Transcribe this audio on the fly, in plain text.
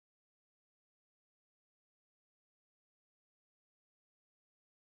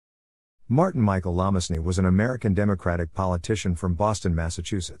Martin Michael Lomasney was an American Democratic politician from Boston,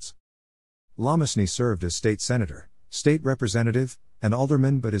 Massachusetts. Lomasney served as state senator, state representative, and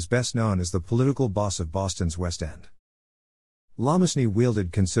alderman, but is best known as the political boss of Boston's West End. Lomasney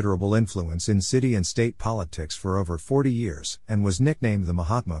wielded considerable influence in city and state politics for over 40 years, and was nicknamed the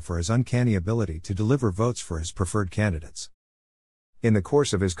Mahatma for his uncanny ability to deliver votes for his preferred candidates. In the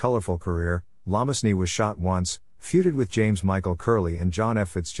course of his colorful career, Lomasney was shot once, feuded with James Michael Curley and John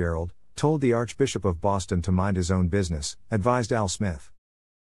F. Fitzgerald, told the Archbishop of Boston to mind his own business, advised Al Smith.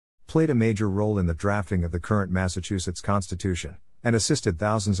 Played a major role in the drafting of the current Massachusetts Constitution, and assisted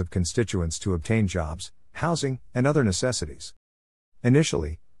thousands of constituents to obtain jobs, housing, and other necessities.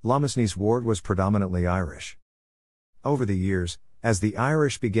 Initially, Lomasney's ward was predominantly Irish. Over the years, as the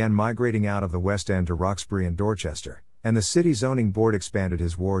Irish began migrating out of the West End to Roxbury and Dorchester, and the city zoning board expanded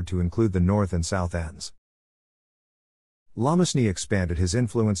his ward to include the North and South Ends. Lomasney expanded his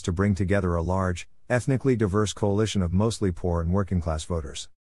influence to bring together a large, ethnically diverse coalition of mostly poor and working-class voters.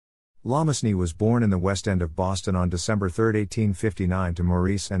 Lomasney was born in the West End of Boston on December 3, 1859 to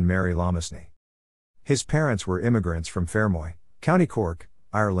Maurice and Mary Lomasney. His parents were immigrants from Fermoy, County Cork,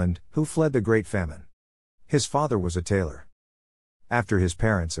 Ireland, who fled the Great Famine. His father was a tailor. After his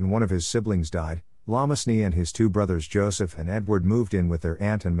parents and one of his siblings died, Lomasney and his two brothers Joseph and Edward moved in with their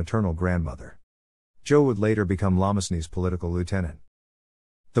aunt and maternal grandmother. Joe would later become Lomasney's political lieutenant.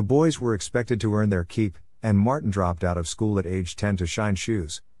 The boys were expected to earn their keep, and Martin dropped out of school at age 10 to shine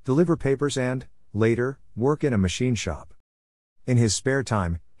shoes, deliver papers and, later, work in a machine shop. In his spare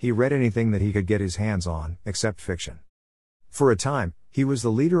time, he read anything that he could get his hands on, except fiction. For a time, he was the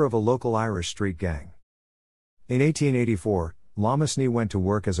leader of a local Irish street gang. In 1884, Lomasney went to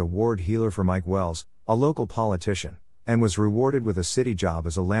work as a ward heeler for Mike Wells, a local politician, and was rewarded with a city job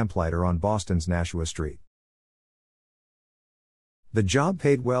as a lamplighter on Boston's Nashua Street. The job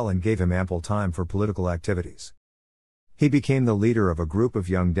paid well and gave him ample time for political activities. He became the leader of a group of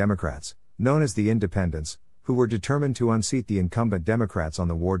young Democrats, known as the Independents, who were determined to unseat the incumbent Democrats on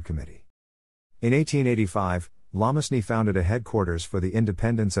the ward committee. In 1885, Lomasney founded a headquarters for the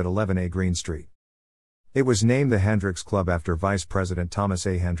Independents at 11A Green Street. It was named the Hendricks Club after Vice President Thomas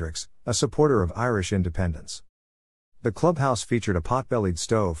A. Hendricks, a supporter of Irish independence. The clubhouse featured a pot-bellied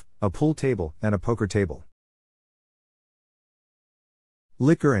stove, a pool table, and a poker table.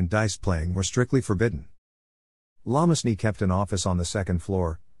 Liquor and dice playing were strictly forbidden. Lomasney kept an office on the second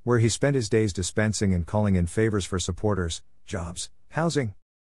floor, where he spent his days dispensing and calling in favors for supporters, jobs, housing,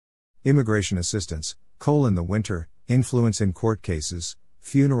 immigration assistance, coal in the winter, influence in court cases,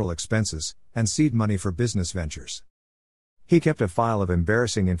 funeral expenses, and seed money for business ventures. He kept a file of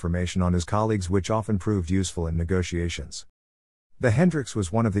embarrassing information on his colleagues which often proved useful in negotiations. The Hendricks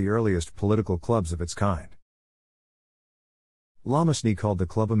was one of the earliest political clubs of its kind. Lomasney called the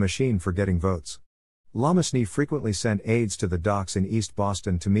club a machine for getting votes. Lomasney frequently sent aides to the docks in East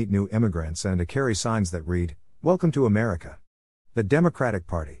Boston to meet new immigrants and to carry signs that read, "Welcome to America. The Democratic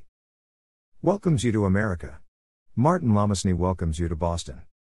Party welcomes you to America. Martin Lomasney welcomes you to Boston."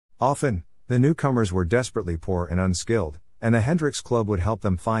 Often, the newcomers were desperately poor and unskilled, and the Hendricks Club would help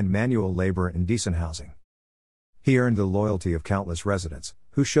them find manual labor and decent housing. He earned the loyalty of countless residents,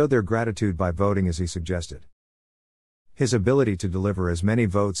 who showed their gratitude by voting as he suggested. His ability to deliver as many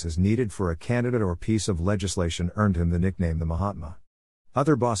votes as needed for a candidate or piece of legislation earned him the nickname the Mahatma.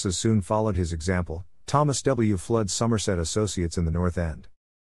 Other bosses soon followed his example: Thomas W. Flood's Somerset Associates in the North End,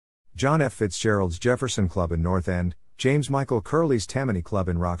 John F. Fitzgerald's Jefferson Club in North End, James Michael Curley's Tammany Club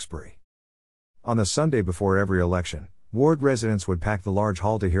in Roxbury. On the Sunday before every election, ward residents would pack the large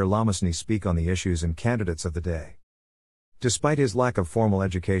hall to hear Lomasney speak on the issues and candidates of the day. Despite his lack of formal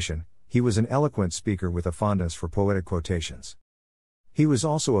education, he was an eloquent speaker with a fondness for poetic quotations. He was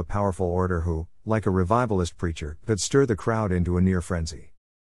also a powerful orator who, like a revivalist preacher, could stir the crowd into a near frenzy.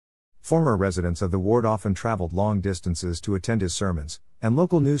 Former residents of the ward often traveled long distances to attend his sermons, and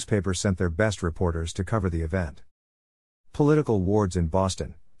local newspapers sent their best reporters to cover the event. Political wards in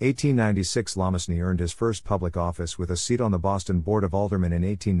Boston. 1896 Lomasney earned his first public office with a seat on the Boston Board of Aldermen in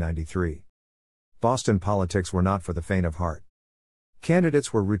 1893. Boston politics were not for the faint of heart.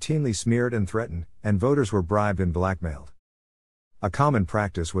 Candidates were routinely smeared and threatened, and voters were bribed and blackmailed. A common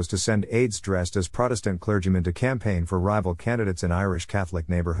practice was to send aides dressed as Protestant clergymen to campaign for rival candidates in Irish Catholic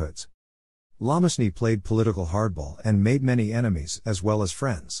neighborhoods. Lomasney played political hardball and made many enemies as well as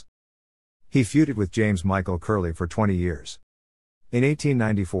friends. He feuded with James Michael Curley for 20 years. In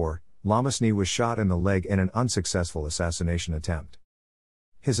 1894, Lomasney was shot in the leg in an unsuccessful assassination attempt.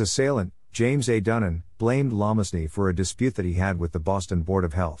 His assailant, James A. Dunnan, blamed Lomasney for a dispute that he had with the Boston Board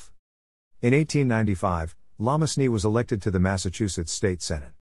of Health. In 1895, Lomasney was elected to the Massachusetts State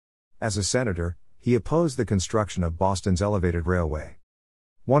Senate. As a senator, he opposed the construction of Boston's elevated railway.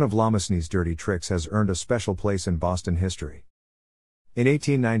 One of Lomasney's dirty tricks has earned a special place in Boston history. In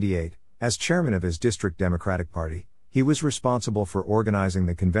 1898, as chairman of his district Democratic Party, he was responsible for organizing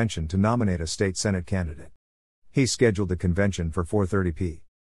the convention to nominate a state Senate candidate. He scheduled the convention for 4:30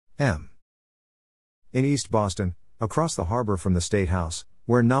 p.m. in East Boston, across the harbor from the State House,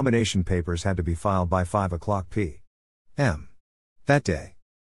 where nomination papers had to be filed by 5 o'clock p.m. that day.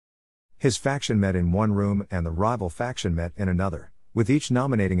 His faction met in one room and the rival faction met in another, with each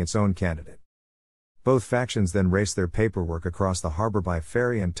nominating its own candidate. Both factions then raced their paperwork across the harbor by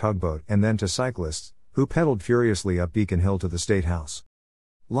ferry and tugboat and then to cyclists, who pedaled furiously up Beacon Hill to the State House.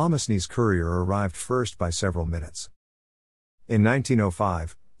 Lomasney's courier arrived first by several minutes. In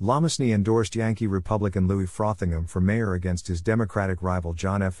 1905, Lomasney endorsed Yankee Republican Louis Frothingham for mayor against his Democratic rival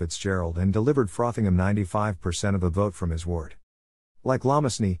John F. Fitzgerald and delivered Frothingham 95% of the vote from his ward. Like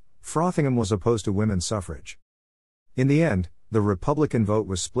Lomasney, Frothingham was opposed to women's suffrage. In the end, the Republican vote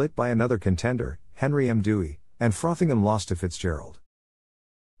was split by another contender, Henry M. Dewey, and Frothingham lost to Fitzgerald.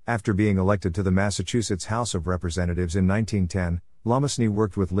 After being elected to the Massachusetts House of Representatives in 1910, Lomasney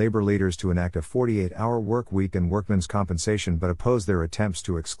worked with labor leaders to enact a 48-hour work week and workmen's compensation but opposed their attempts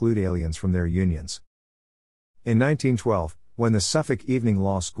to exclude aliens from their unions. In 1912, when the Suffolk Evening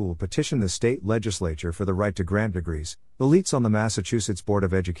Law School petitioned the state legislature for the right to grant degrees, elites on the Massachusetts Board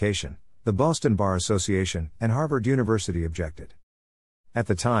of Education, the Boston Bar Association, and Harvard University objected. At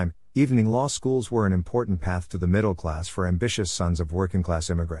the time, evening law schools were an important path to the middle class for ambitious sons of working-class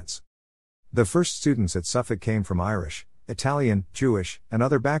immigrants. The first students at Suffolk came from Irish, Italian, Jewish, and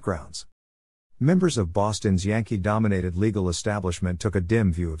other backgrounds. Members of Boston's Yankee-dominated legal establishment took a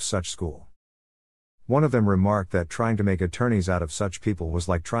dim view of such school. One of them remarked that trying to make attorneys out of such people was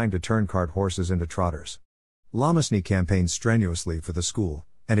like trying to turn cart horses into trotters. Lomasney campaigned strenuously for the school,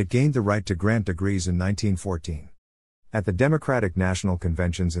 and it gained the right to grant degrees in 1914. At the Democratic National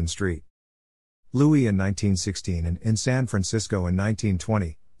Conventions in St. Louis in 1916 and in San Francisco in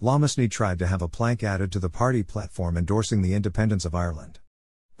 1920, Lomasney tried to have a plank added to the party platform endorsing the independence of Ireland.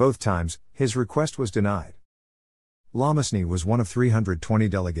 Both times, his request was denied. Lomasney was one of 320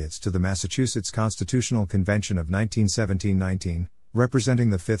 delegates to the Massachusetts Constitutional Convention of 1917-19, representing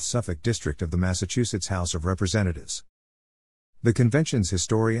the 5th Suffolk District of the Massachusetts House of Representatives. The convention's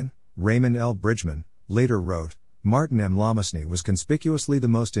historian, Raymond L. Bridgman, later wrote, Martin M. Lomasney was conspicuously the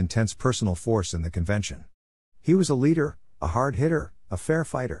most intense personal force in the convention. He was a leader, a hard hitter, a fair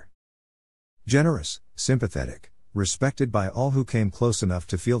fighter. Generous, sympathetic, respected by all who came close enough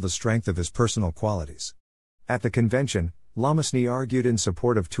to feel the strength of his personal qualities. At the convention, Lomasney argued in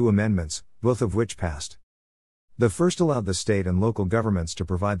support of 2 amendments, both of which passed. The first allowed the state and local governments to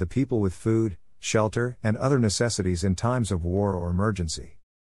provide the people with food, shelter, and other necessities in times of war or emergency.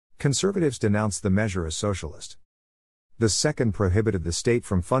 Conservatives denounced the measure as socialist. The second prohibited the state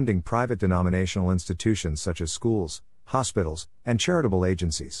from funding private denominational institutions such as schools, hospitals, and charitable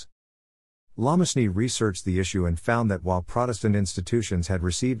agencies. Lomasney researched the issue and found that while Protestant institutions had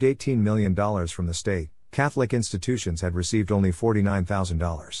received $18 million from the state, Catholic institutions had received only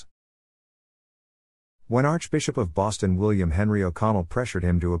 $49,000. When Archbishop of Boston William Henry O'Connell pressured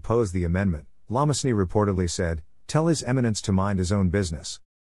him to oppose the amendment, Lomasney reportedly said, "Tell His Eminence to mind his own business."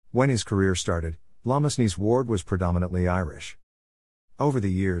 When his career started, Lomasney's ward was predominantly Irish. Over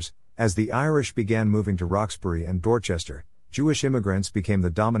the years, as the Irish began moving to Roxbury and Dorchester, Jewish immigrants became the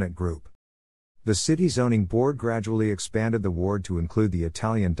dominant group. The city zoning board gradually expanded the ward to include the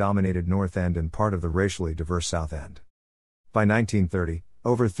Italian-dominated North End and part of the racially diverse South End. By 1930,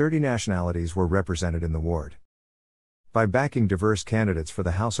 over 30 nationalities were represented in the ward. By backing diverse candidates for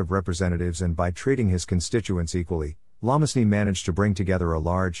the House of Representatives and by treating his constituents equally, Lomasney managed to bring together a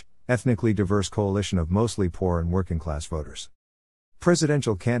large, ethnically diverse coalition of mostly poor and working-class voters.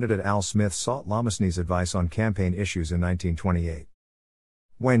 Presidential candidate Al Smith sought Lomasney's advice on campaign issues in 1928.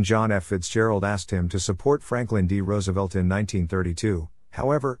 When John F. Fitzgerald asked him to support Franklin D. Roosevelt in 1932,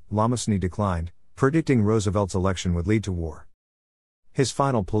 however, Lomasney declined, predicting Roosevelt's election would lead to war. His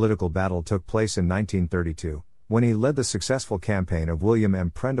final political battle took place in 1932, when he led the successful campaign of William M.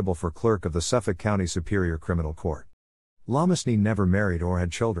 Prendable for clerk of the Suffolk County Superior Criminal Court. Lomasney never married or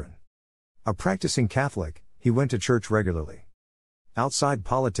had children. A practicing Catholic, he went to church regularly. Outside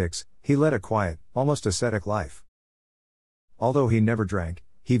politics, he led a quiet, almost ascetic life. Although he never drank,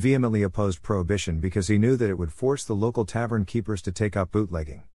 he vehemently opposed prohibition because he knew that it would force the local tavern keepers to take up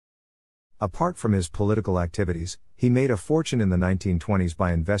bootlegging. Apart from his political activities, he made a fortune in the 1920s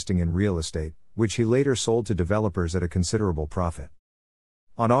by investing in real estate, which he later sold to developers at a considerable profit.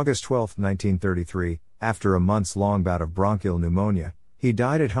 On August 12, 1933, after a months-long bout of bronchial pneumonia, He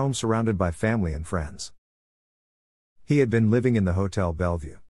died at home surrounded by family and friends. He had been living in the Hotel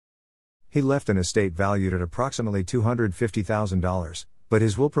Bellevue. He left an estate valued at approximately $250,000, but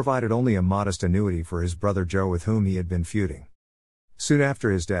his will provided only a modest annuity for his brother Joe, with whom he had been feuding. Soon after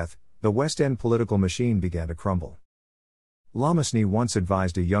his death, the West End political machine began to crumble. Lomasney once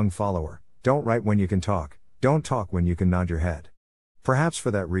advised a young follower, "Don't write when you can talk, don't talk when you can nod your head." Perhaps for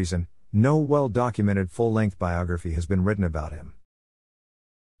that reason, no well-documented full-length biography has been written about him.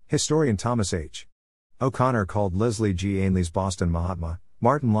 Historian Thomas H. O'Connor called Leslie G. Ainley's Boston Mahatma,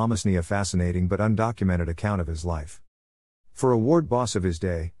 Martin Lomasney, a fascinating but undocumented account of his life. For a ward boss of his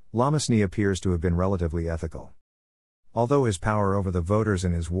day, Lomasney appears to have been relatively ethical. Although his power over the voters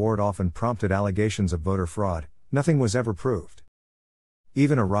in his ward often prompted allegations of voter fraud, nothing was ever proved.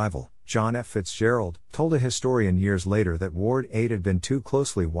 Even a rival, John F. Fitzgerald, told a historian years later that Ward 8 had been too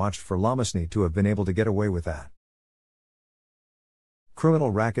closely watched for Lomasney to have been able to get away with that.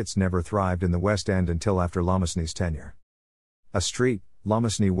 Criminal rackets never thrived in the West End until after Lomasney's tenure. A street,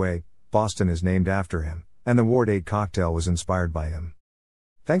 Lomasney Way, Boston, is named after him, and the Ward 8 cocktail was inspired by him.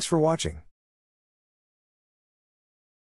 Thanks for watching.